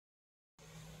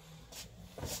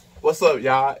What's up,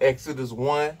 y'all? Exodus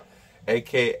 1,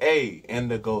 a.k.a.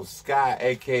 Indigo Sky,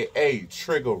 a.k.a.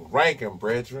 Trigger Ranking,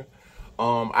 brethren.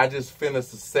 I just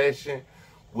finished a session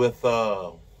with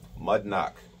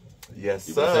Mudnoc. Yes,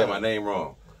 You sir. can say my name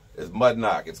wrong. It's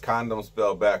Mudnoc. It's condom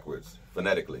spelled backwards,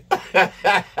 phonetically. M-U-D-N-O-C.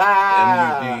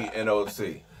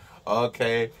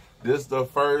 Okay. This is the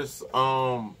first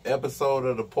episode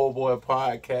of the Po' Boy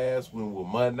podcast with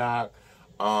Mudnoc.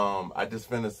 I just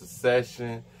finished the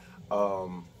session.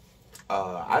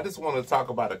 I just want to talk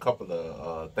about a couple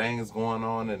of things going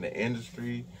on in the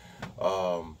industry.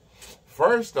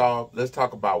 First off, let's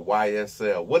talk about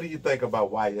YSL. What do you think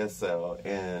about YSL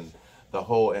and the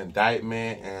whole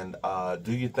indictment? And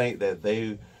do you think that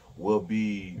they will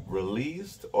be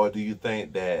released, or do you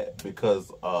think that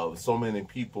because of so many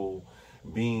people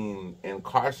being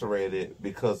incarcerated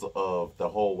because of the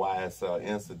whole YSL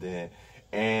incident,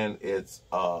 and it's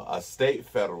a state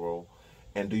federal,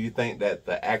 and do you think that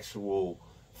the actual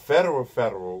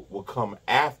federal will come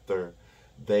after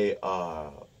they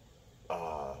are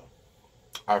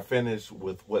finished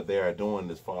with what they are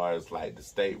doing as far as like the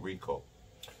state RICO?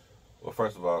 Well,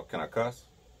 first of all, can I cuss?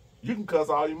 You can cuss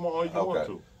all you want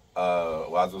to.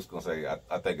 Well, I was just going to say,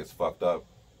 I think it's fucked up.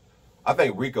 I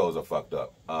think RICOs are fucked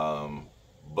up.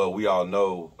 But we all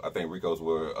know, I think RICOs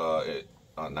were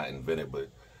not invented, but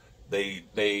they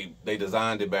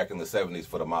designed it back in the 70s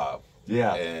for the mob.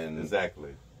 Yeah, and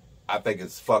exactly. I think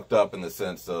it's fucked up in the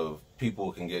sense of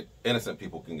innocent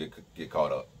people can get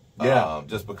caught up. Yeah.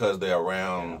 Just because they're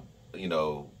around, you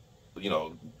know,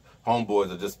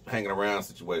 homeboys are just hanging around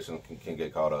situations can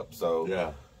get caught up. So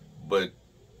yeah. But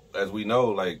as we know,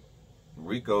 like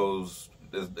RICOs,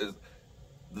 the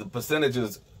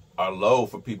percentages are low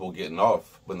for people getting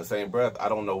off. But in the same breath, I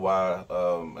don't know why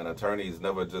an attorney's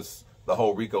never just the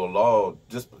whole RICO law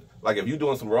just like if you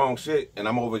doing some wrong shit and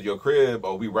I'm over at your crib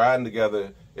or we riding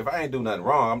together. If I ain't do nothing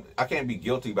wrong, I can't be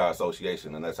guilty by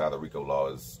association, and that's how the RICO law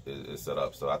is set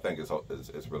up. So I think it's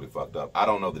really fucked up. I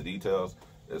don't know the details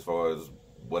as far as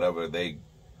whatever they,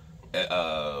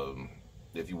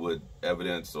 if you would,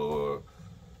 evidence or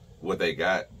what they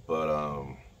got, but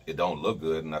it don't look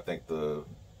good. And I think the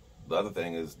other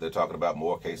thing is they're talking about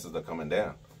more cases that are coming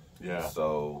down. Yeah.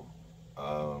 So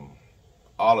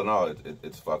all in all,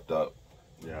 it's fucked up.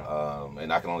 Yeah.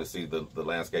 And I can only see the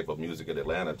landscape of music in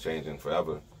Atlanta changing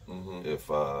forever if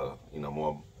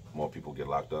more people get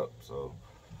locked up. So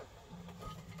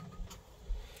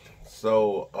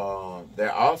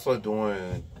they're also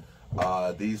doing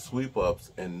these sweep ups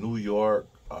in New York,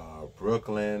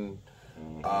 Brooklyn,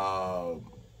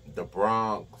 the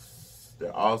Bronx.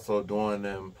 They're also doing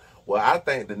them. Well, I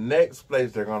think the next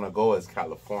place they're gonna go is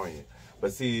California.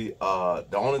 But see,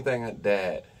 the only thing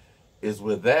that is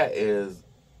with that is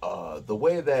the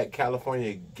way that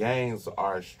California gangs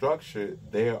are structured,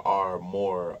 they have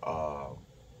more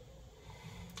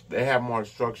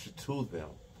structure to them.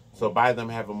 So by them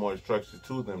having more structure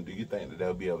to them, do you think that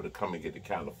they'll be able to come and get the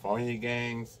California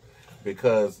gangs?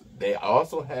 Because they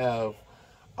also have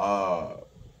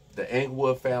the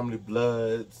Englewood Family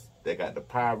Bloods, they got the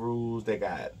Pyrus, they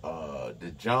got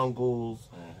the Jungles,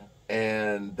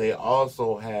 and they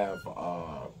also have,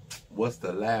 what's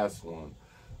the last one?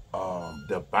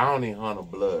 The Bounty Hunter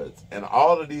Bloods. And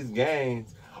all of these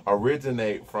gangs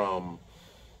originate from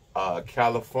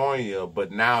California,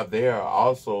 but now they're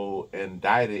also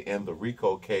indicted in the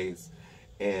RICO case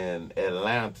in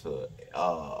Atlanta.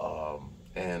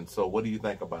 And so what do you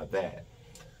think about that?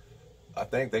 I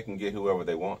think they can get whoever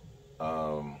they want.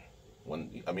 You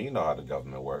know how the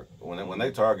government works. When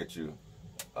they target you,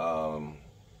 that's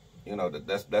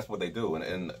what they do.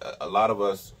 And a lot of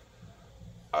us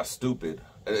are stupid,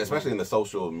 especially in the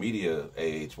social media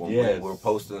age when we're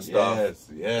posting stuff.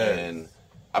 Yes.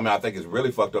 And I think it's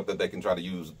really fucked up that they can try to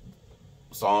use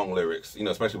song lyrics,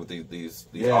 especially with these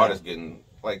artists getting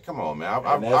like, come on, man.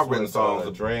 I've written songs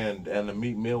that Dre and the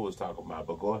Meat Mill was talking about,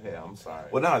 but go ahead. I'm sorry.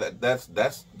 Well, no, that's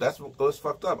what's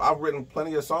fucked up. I've written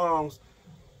plenty of songs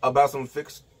about some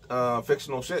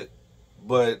fictional shit,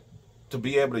 but to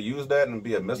be able to use that and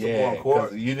be admissible in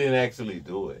court, you didn't actually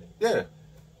do it. Yeah.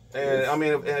 And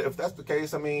if that's the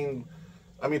case,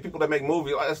 people that make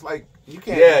movies, it's like you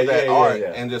can't do that art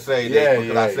and just say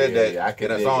because I said that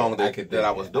in a song that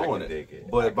I was doing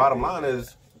it. But bottom line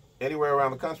is, anywhere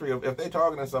around the country, if they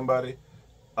targeting somebody,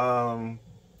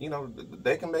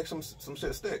 they can make some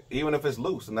shit stick, even if it's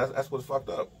loose, and that's what's fucked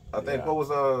up. I think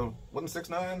wasn't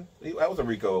 6ix9ine? That was a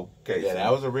RICO case. Yeah,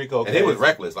 that was a RICO case. And he was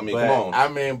reckless. Come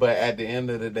on. But at the end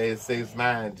of the day,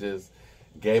 6ix9ine just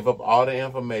gave up all the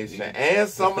information, and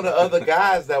some of the other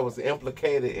guys that was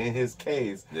implicated in his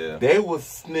case, they was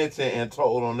snitching and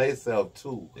told on themselves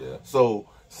too. Yeah. So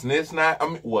Snitch Nine. I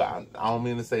mean, well, I don't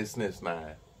mean to say Snitch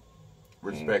Nine,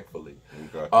 respectfully.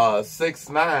 Okay.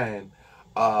 6ix9ine.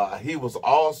 He was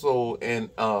also in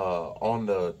on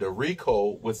the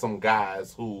Rico with some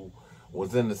guys who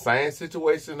was in the same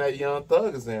situation that Young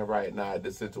Thug is in right now.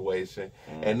 This situation,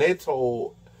 and they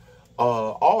told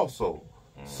also.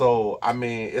 So I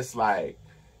mean, it's like,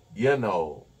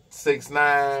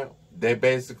 6ix9ine. They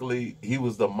basically, he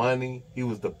was the money, he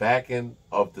was the backing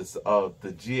of the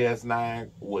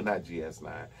GS9. Well, not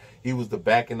GS9. He was the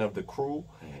backing of the crew,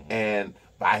 and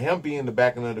by him being the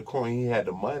backing of the crew, and he had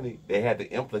the money, they had to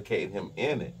implicate him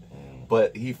in it.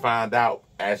 But he found out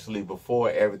actually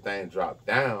before everything dropped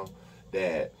down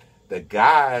that the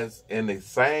guys in the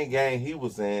same gang he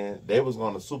was in, they was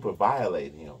going to super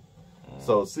violate him.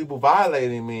 So super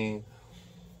violating means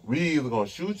we either going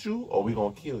to shoot you or we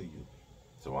going to kill you.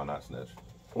 So why not snitch?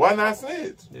 Why not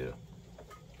snitch? Yeah.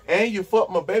 And you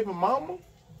fucked my baby mama?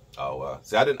 Oh wow.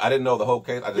 See, I didn't know the whole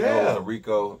case. I just know it was a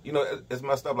Rico. It's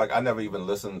messed up. Like, I never even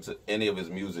listened to any of his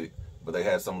music, but they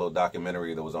had some little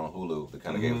documentary that was on Hulu that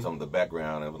kind of gave some of the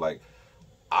background. And it was like,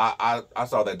 I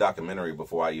saw that documentary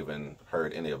before I even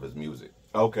heard any of his music.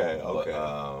 Okay.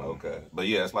 But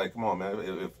yeah, it's like, come on,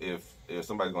 man. If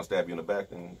somebody's gonna stab you in the back,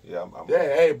 then yeah, I'm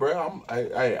hey, bro.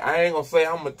 I ain't gonna say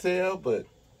I'm gonna tell, but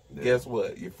guess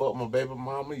what? You fucked my baby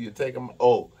mama. You take him.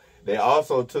 Oh, they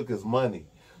also took his money.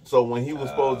 So when he was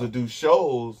supposed to do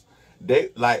shows, they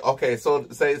like, okay. So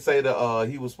say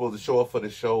he was supposed to show up for the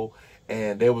show,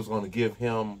 and they was gonna give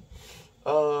him,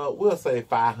 we'll say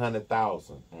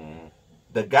 $500,000.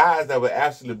 The guys that were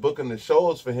actually booking the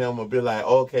shows for him would be like,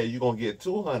 okay, you're gonna get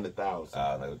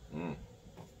 $200,000.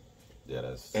 Yeah,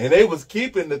 that's. And they was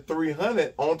keeping the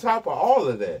 $300 on top of all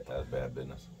of that. That's bad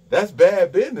business. That's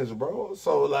bad business, bro.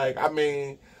 So, like, I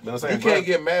mean, you can't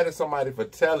get mad at somebody for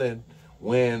telling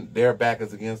when their back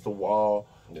is against the wall.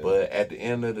 Yeah. But at the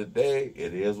end of the day,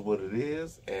 it is what it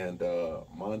is. And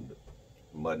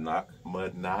mudnoc.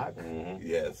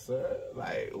 Yes, sir.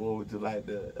 Like, what would you like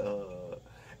to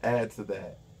add to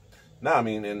that? No, I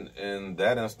mean, in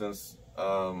that instance,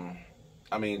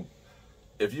 I mean,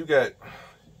 if you got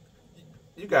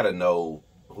to know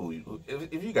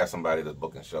if you got somebody that's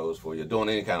booking shows for you, doing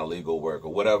any kind of legal work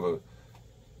or whatever,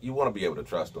 you want to be able to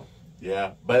trust them.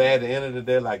 Yeah, but at the end of the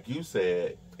day, like you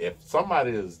said, if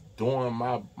somebody is doing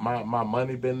my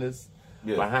money business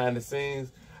behind the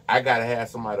scenes, I gotta have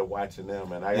somebody watching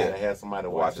them, and I gotta have somebody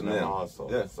watching them also.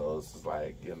 Yeah. So it's just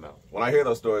like, when I hear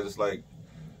those stories, it's like,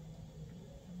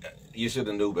 you should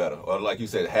have knew better, or like you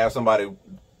said, have somebody,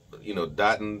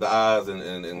 dotting the I's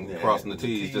and crossing the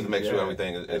T's just to make sure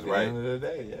everything is right. At the end of the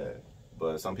day, yeah.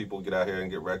 But some people get out here and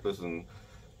get reckless, and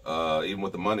even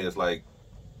with the money, it's like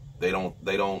they don't.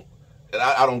 And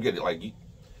I don't get it. Like,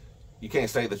 you can't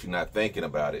say that you're not thinking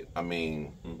about it. I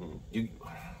mean,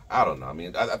 I don't know. I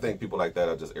mean, I think people like that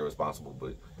are just irresponsible.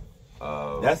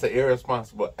 But that's an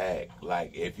irresponsible act.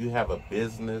 Like, if you have a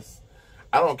business,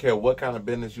 I don't care what kind of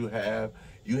business you have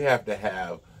to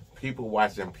have people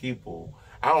watching people.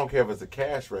 I don't care if it's a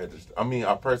cash register. I mean,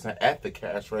 a person at the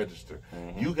cash register.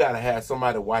 You got to have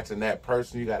somebody watching that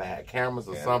person. You got to have cameras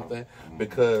or something,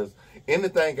 because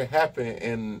anything can happen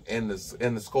in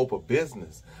the scope of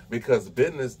business, because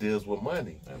business deals with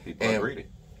money. And people are greedy.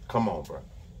 Come on, bro.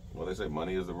 Well, they say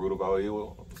money is the root of all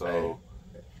evil. So,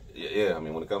 yeah, I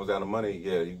mean, when it comes down to money,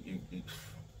 you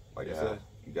like I said,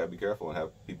 you got to be careful and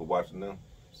have people watching them.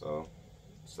 So.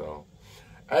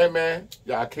 Hey, man,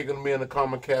 y'all kicking me in the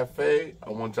Karma Cafe. I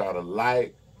want y'all to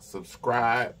like,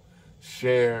 subscribe,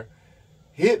 share,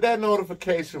 hit that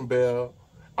notification bell.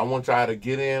 I want y'all to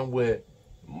get in with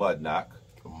mudnoc,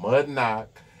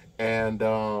 and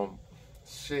the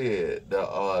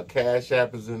Cash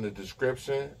App is in the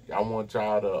description. I want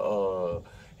y'all to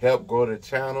help grow the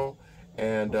channel,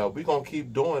 and we're gonna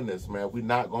keep doing this, man. We're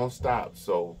not gonna stop.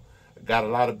 So, got a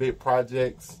lot of big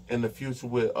projects in the future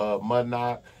with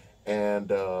mudnoc.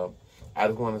 And I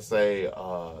just want to say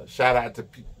shout out to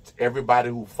everybody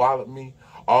who followed me,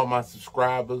 all my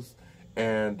subscribers,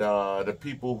 and the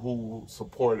people who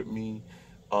supported me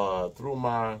through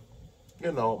my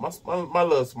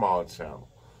little small channel.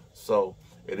 So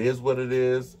it is what it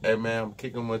is. Hey, man, I'm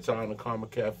kicking with y'all in the Karma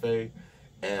Cafe.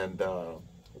 And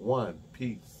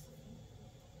peace.